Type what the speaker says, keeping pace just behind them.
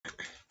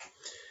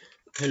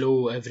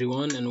Hello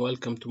everyone and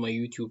welcome to my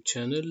YouTube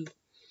channel.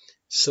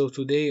 So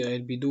today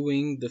I'll be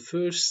doing the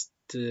first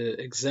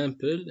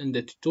example in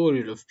the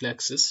tutorial of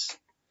Plaxis.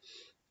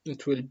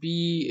 It will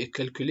be a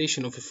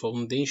calculation of a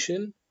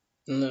foundation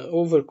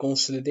over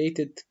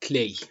consolidated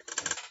clay.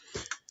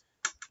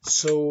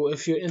 So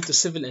if you're into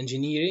civil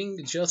engineering,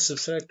 just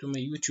subscribe to my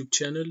YouTube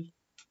channel.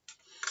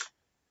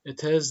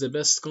 It has the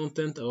best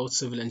content about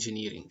civil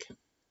engineering.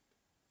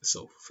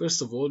 So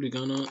first of all, we're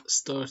gonna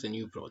start a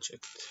new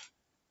project.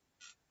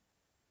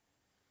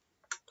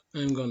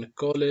 I'm gonna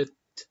call it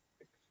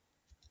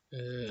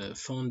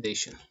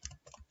foundation.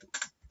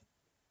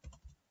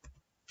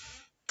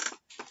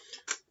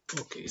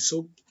 Okay,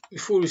 so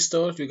before we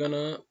start, we're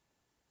gonna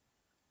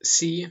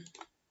see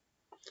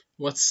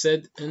what's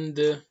said in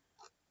the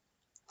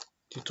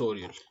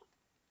tutorial.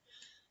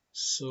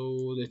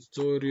 So the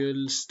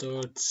tutorial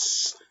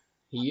starts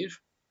here.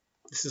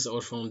 This is our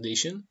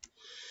foundation.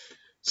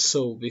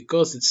 So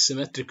because it's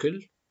symmetrical,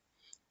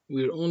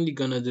 we're only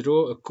gonna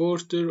draw a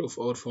quarter of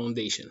our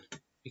foundation.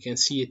 You can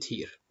see it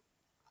here.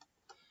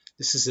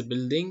 This is a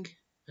building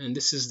and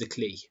this is the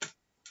clay.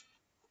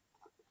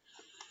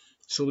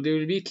 So there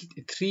will be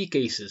three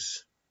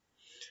cases.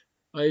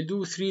 I'll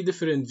do three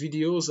different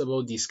videos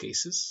about these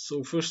cases.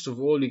 So first of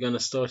all, we're gonna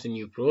start a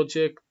new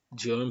project,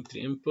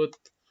 geometry input.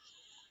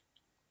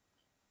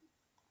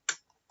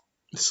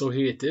 So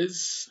here it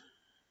is.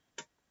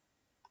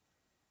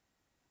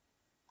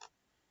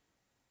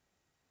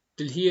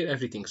 Till here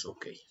everything's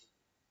okay.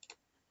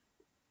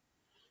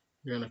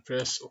 We're gonna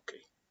press OK.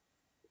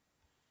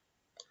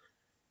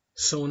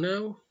 So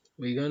now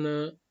we're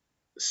gonna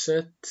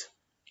set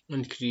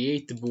and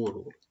create the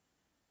borehole.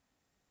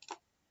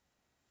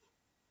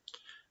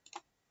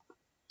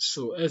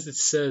 So as it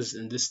says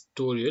in this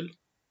tutorial,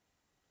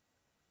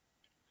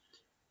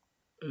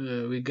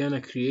 we're gonna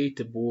create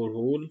a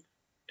borehole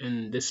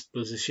in this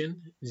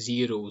position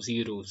 0,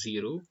 0,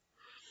 0.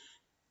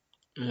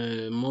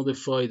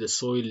 Modify the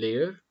soil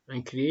layer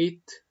and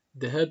create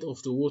the head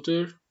of the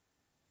water.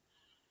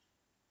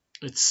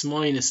 It's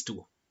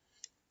 -2.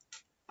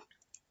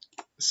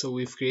 So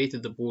we've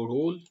created the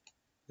borehole.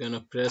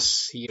 Gonna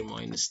press here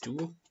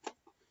 -2.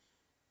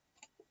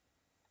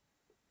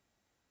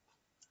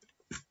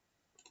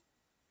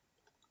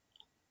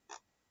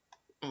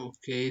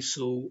 Okay,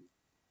 so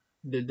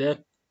the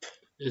depth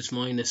is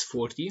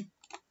 -40.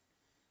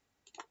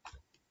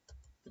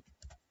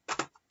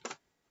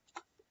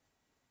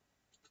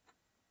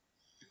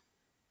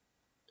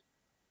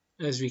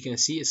 As we can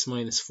see, it's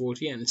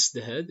 -40 and it's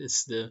the head,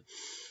 it's the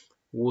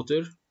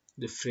water,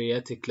 the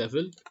phreatic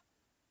level.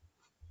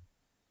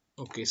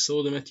 Okay,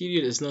 so the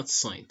material is not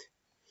assigned.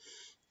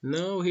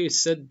 Now here it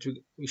said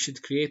we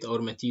should create our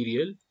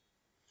material.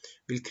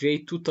 We'll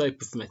create two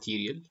types of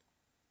material.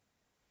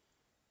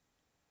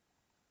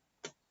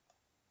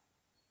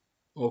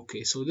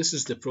 Okay, so this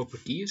is the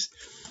properties.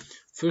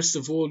 First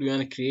of all, we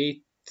want to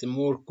create the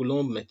more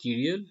Coulomb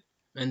material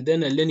and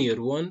then a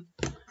linear one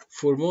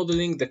for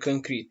modeling the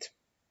concrete.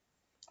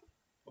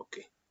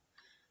 Okay,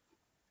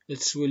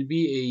 it will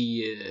be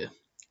a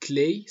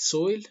clay,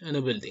 soil and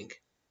a building.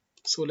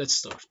 So let's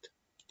start.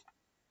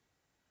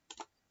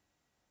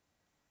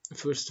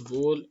 First of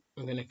all,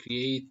 I'm gonna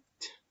create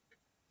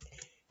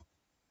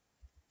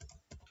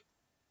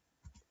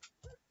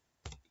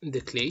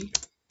the clay.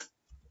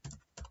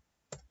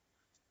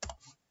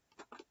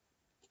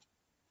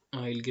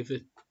 I'll give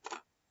it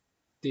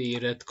the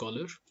red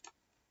color.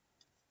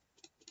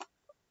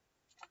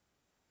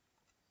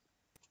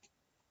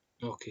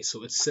 Okay,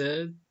 so it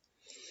said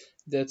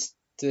that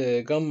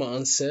the gamma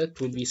unset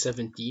will be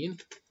 17,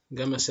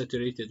 gamma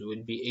saturated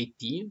will be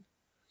 18.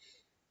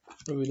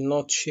 I will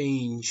not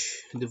change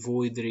the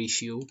void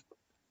ratio.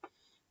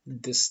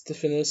 The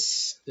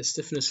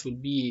stiffness will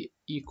be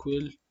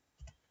equal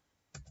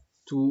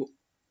to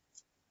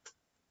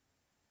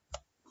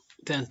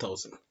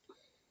 10,000.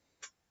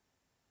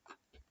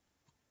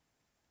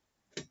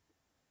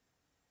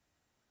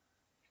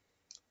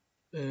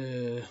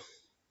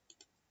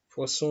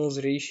 Poisson's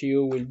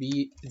ratio will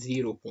be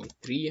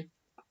 0.3.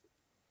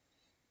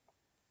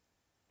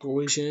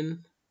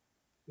 Cohesion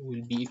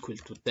will be equal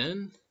to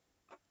 10.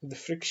 The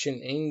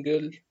friction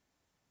angle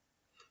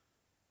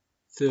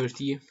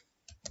 30.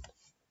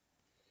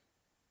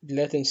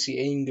 Latency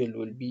angle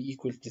will be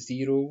equal to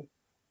 0.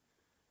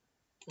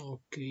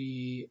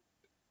 Okay,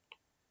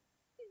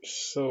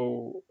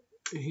 so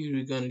here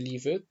we're gonna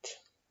leave it.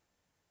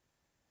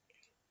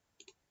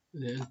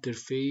 The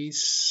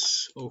interface,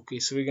 okay,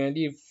 so we're gonna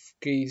leave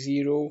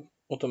K0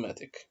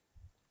 automatic.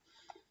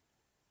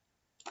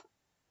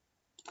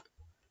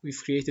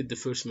 We've created the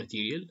first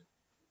material,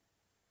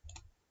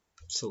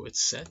 so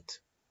it's set.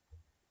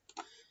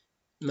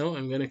 Now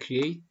I'm gonna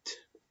create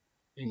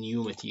a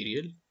new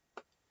material.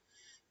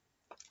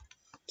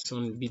 This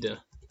one will be the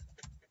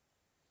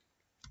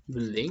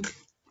building.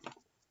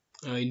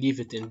 I leave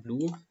it in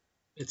blue.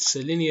 It's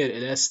a linear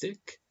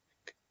elastic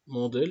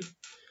model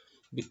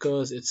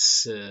because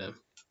it's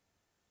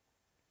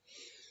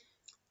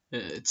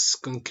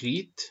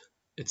concrete.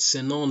 It's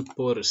a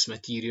non-porous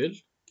material,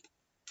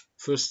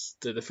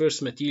 the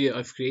first material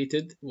I've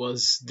created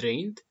was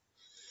drained.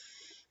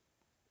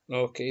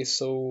 Okay,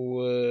 so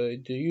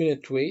the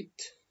unit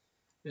weight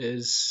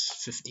is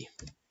 50.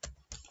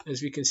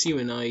 As we can see,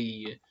 when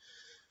I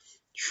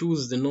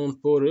choose the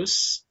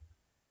non-porous,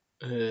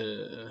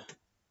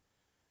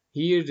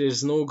 here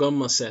there's no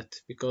gamma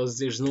set because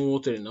there's no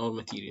water in our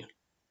material.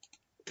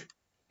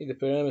 The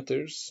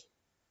parameters,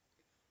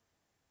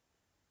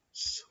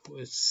 so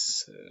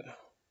it's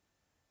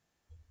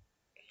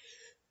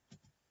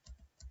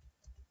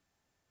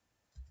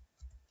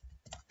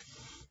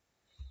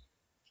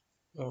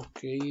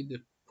okay, the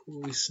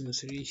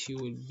Poisson's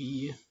ratio will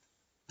be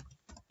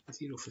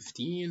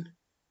 0.15,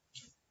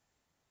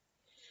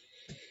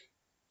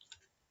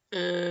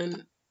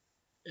 and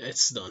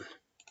it's done.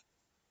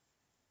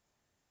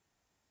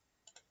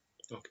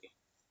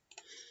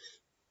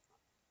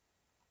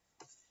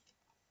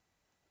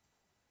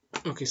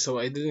 Okay, so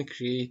I didn't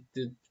create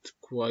it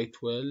quite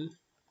well.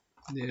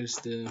 There's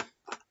the,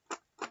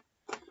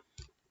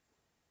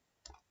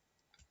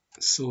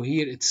 so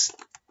here it's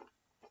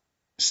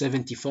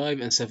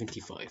 75 and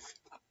 75.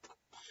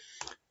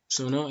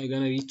 So now I'm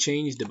gonna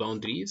rechange the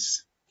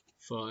boundaries.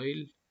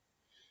 File,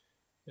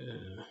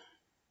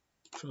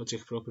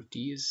 project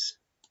properties,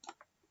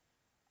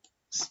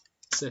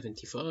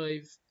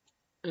 75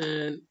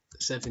 and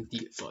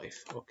 75.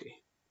 Okay,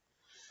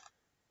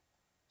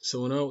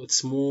 so now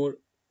it's more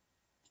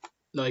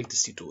like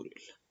this tutorial.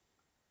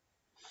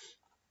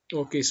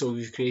 Okay, so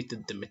we've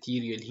created the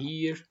material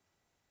here.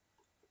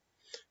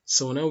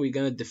 So now we're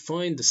gonna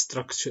define the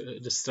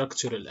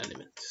structural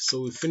element.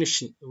 So we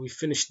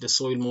finished the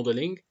soil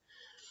modeling.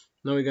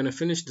 Now we're gonna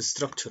finish the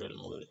structural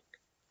modeling.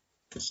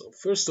 So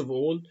first of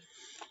all,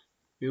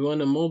 we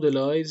wanna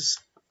modelize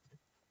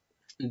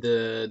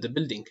the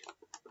building,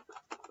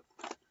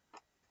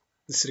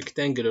 this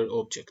rectangular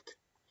object.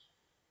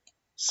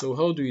 So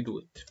how do we do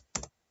it?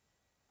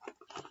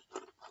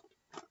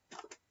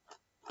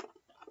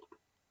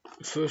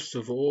 First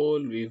of all,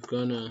 we're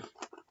gonna,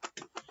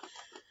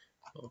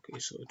 okay,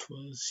 so it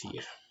was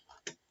here.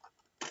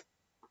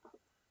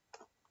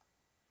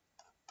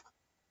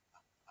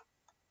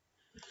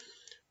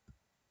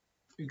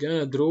 We're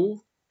gonna draw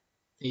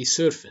a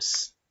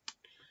surface.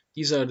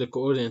 These are the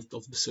coordinates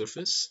of the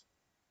surface.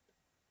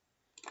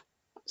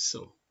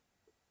 So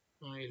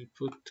I'll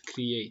put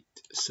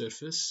create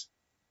surface.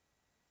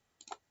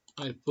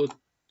 I'll put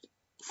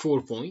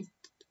 4 points.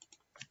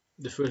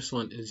 The first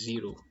one is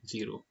 0,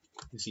 0,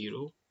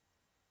 0.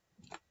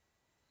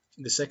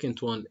 The second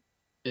one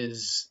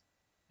is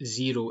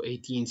 0,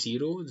 18,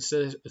 0.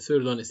 The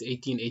third one is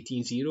 18,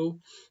 18, 0.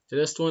 The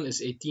last one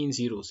is 18,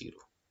 0, 0.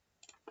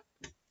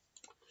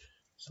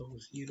 So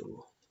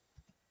 0,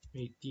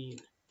 18,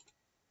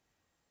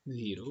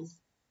 0,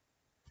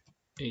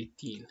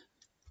 18,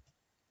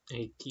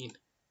 18,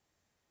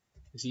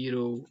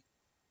 0,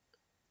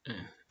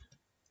 and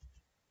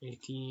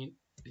 18,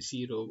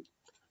 0,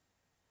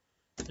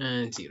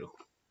 and 0.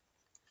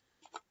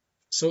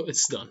 So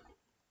it's done.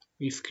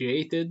 We've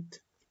created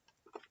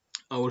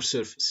our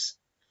surface.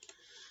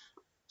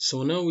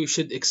 So now we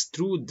should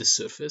extrude the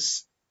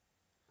surface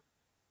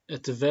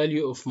at a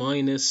value of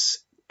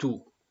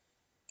 -2.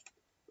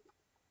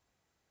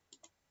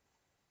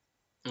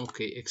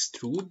 Okay,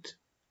 extrude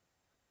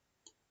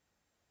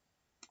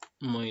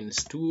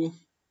 -2,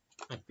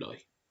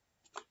 apply.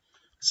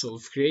 So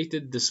we've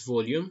created this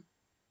volume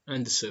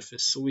and the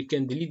surface. So we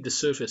can delete the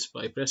surface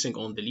by pressing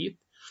on delete,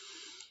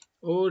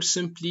 or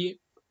simply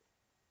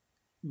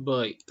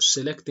by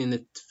selecting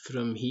it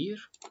from here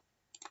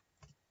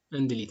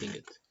and deleting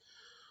it.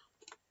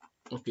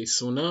 Okay,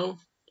 so now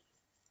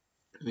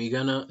we're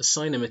gonna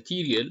assign a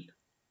material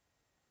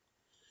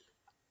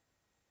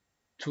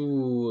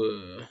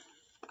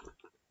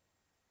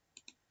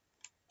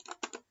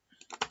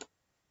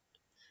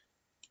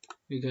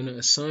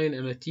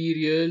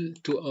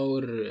to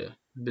our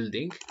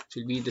building. It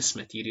will be this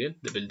material,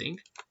 the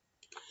building.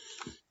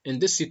 In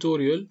this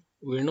tutorial,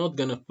 we're not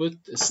gonna put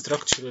a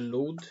structural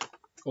load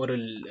or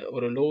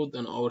a load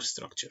on our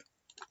structure.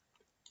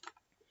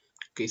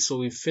 Okay, so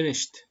we've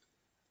finished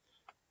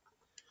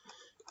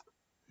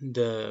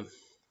the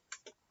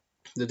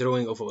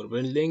drawing of our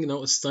building.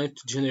 Now it's time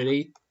to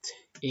generate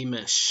a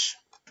mesh.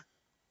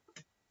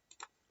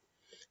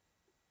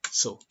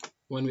 So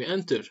when we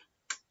enter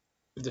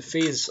the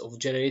phase of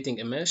generating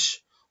a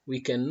mesh, we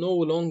can no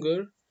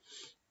longer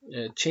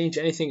change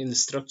anything in the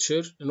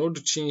structure. In order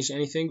to change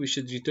anything, we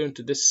should return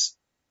to this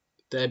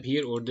tab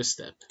here or this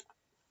tab.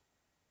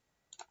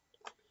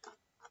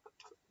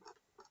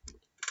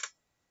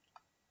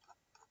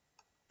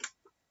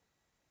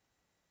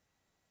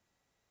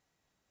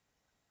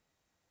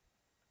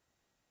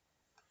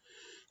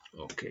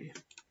 Okay,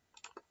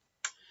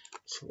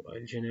 so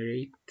I'll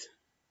generate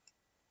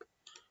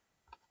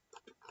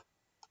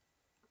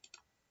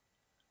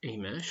a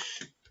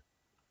mesh.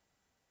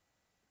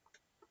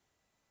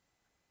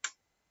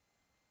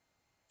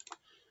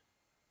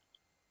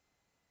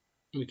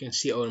 We can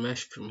see our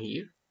mesh from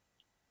here.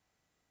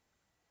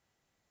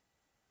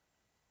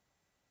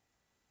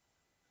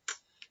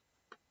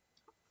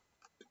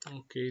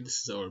 Okay,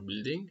 this is our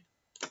building.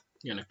 I'm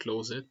gonna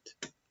close it.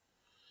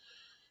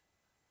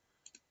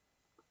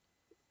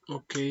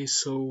 Okay,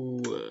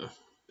 so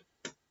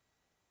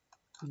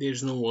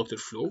there's no water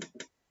flow,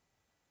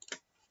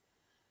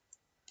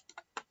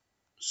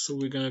 so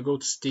we're gonna go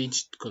to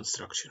staged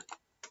construction.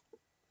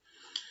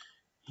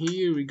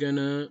 Here we're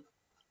gonna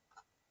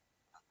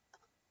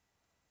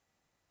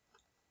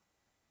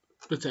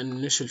put an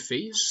initial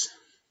phase.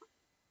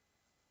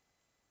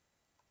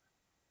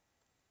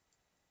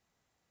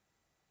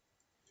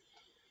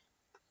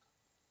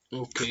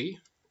 Okay,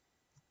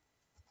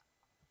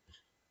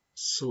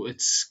 so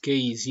it's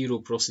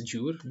K0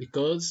 procedure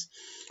because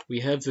we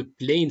have a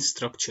plane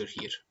structure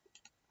here.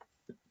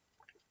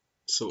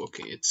 So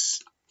okay,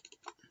 it's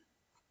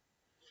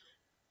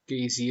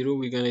K0,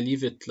 we're gonna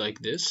leave it like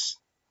this.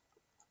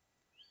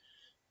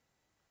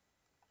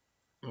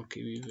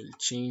 Okay, we will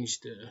change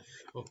the,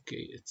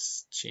 okay,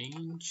 it's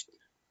changed.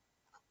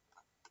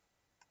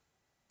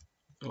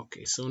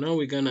 Okay, so now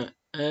we're gonna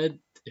add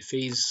a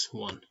phase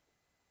 1.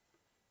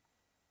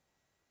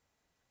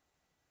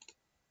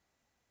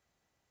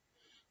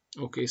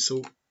 Okay,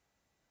 so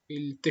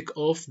we'll take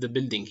off the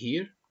building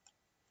here.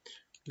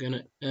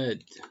 Gonna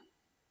add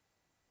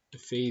a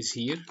phase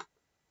here.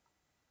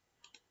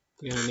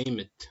 We're gonna name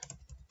it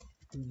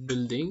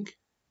building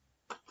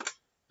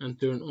and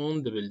turn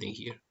on the building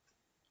here.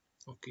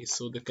 Okay,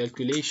 so the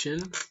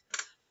calculation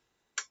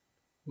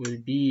will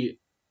be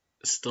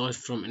start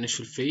from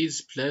initial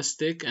phase,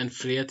 plastic and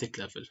phreatic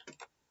level.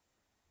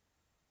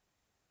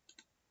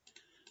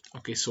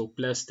 Okay, so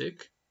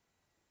plastic,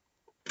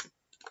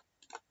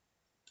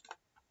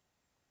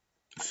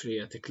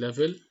 phreatic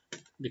level,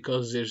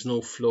 because there's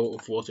no flow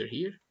of water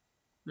here,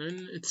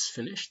 then it's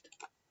finished.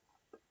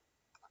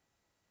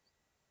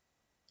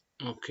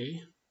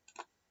 Okay,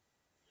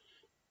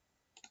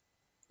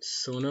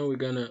 so now we're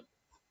gonna,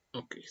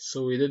 okay,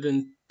 so we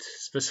didn't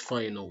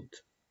specify a node.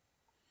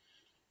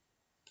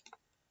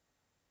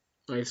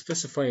 I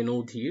specify a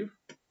node here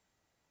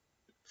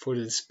for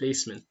the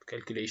displacement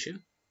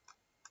calculation.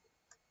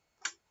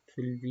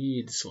 It will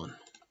be this one.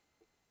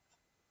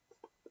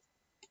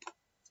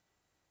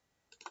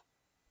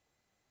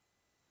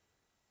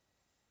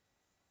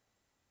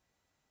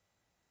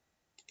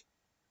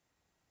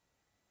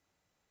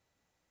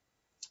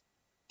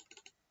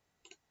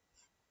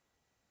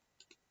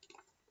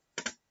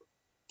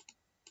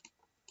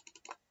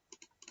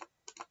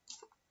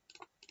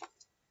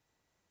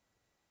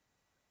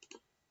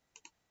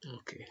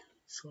 Okay,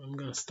 so I'm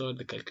gonna start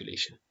the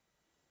calculation.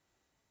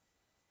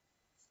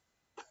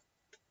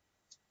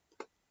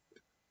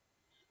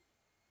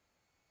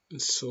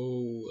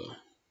 So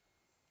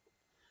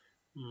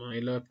my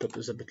laptop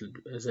is a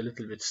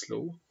little bit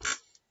slow.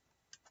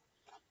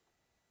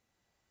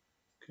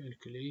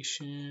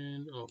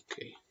 Calculation,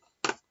 okay.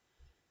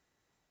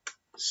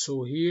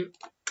 So here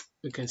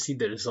we can see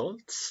the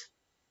results.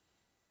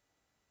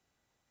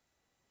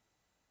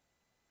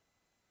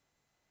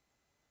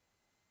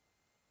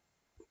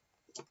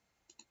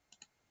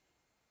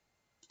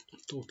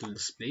 Total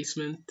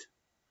displacement.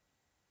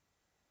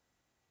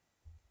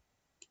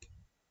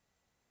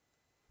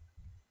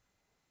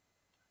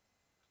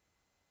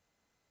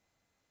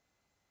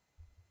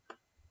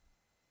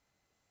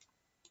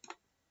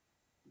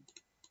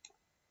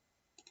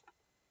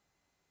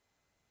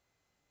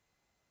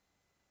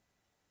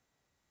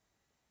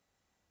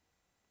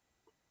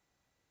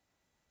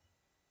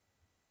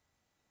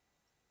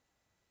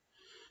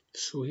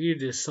 So here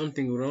there's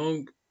something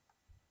wrong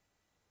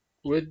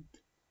with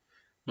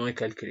my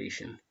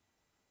calculation.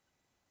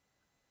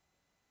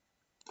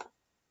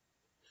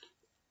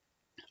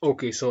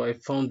 Okay, so I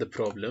found the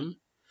problem.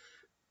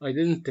 I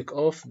didn't take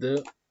off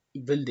the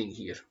building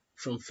here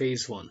from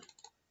phase 1.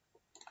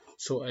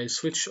 So I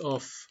switch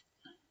off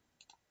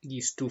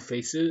these two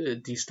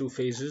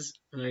phases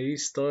and I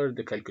restart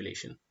the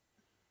calculation.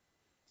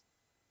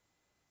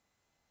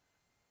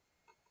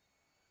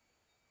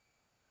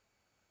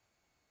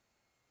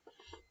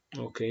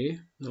 Okay,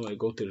 now I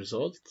go to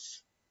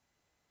results.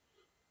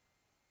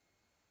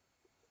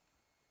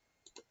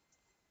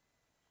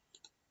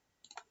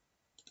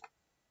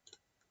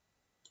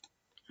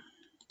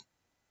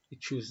 I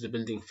choose the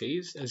building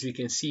phase. As we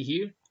can see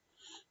here,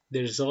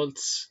 the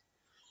results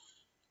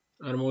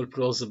are more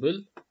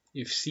plausible.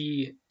 We've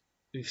seen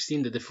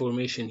the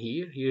deformation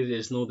here. Here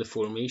there's no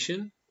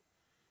deformation.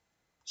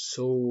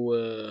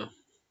 So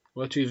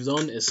what we've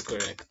done is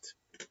correct.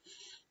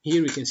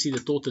 Here we can see the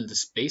total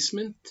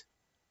displacement.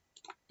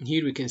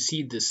 Here we can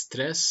see the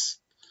stress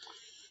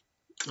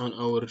on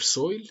our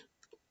soil.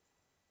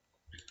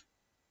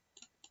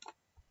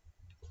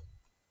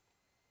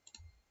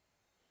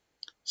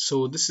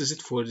 So this is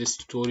it for this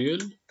tutorial.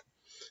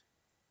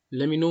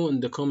 Let me know in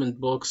the comment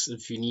box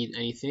if you need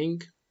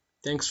anything.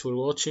 Thanks for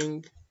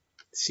watching.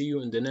 See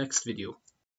you in the next video.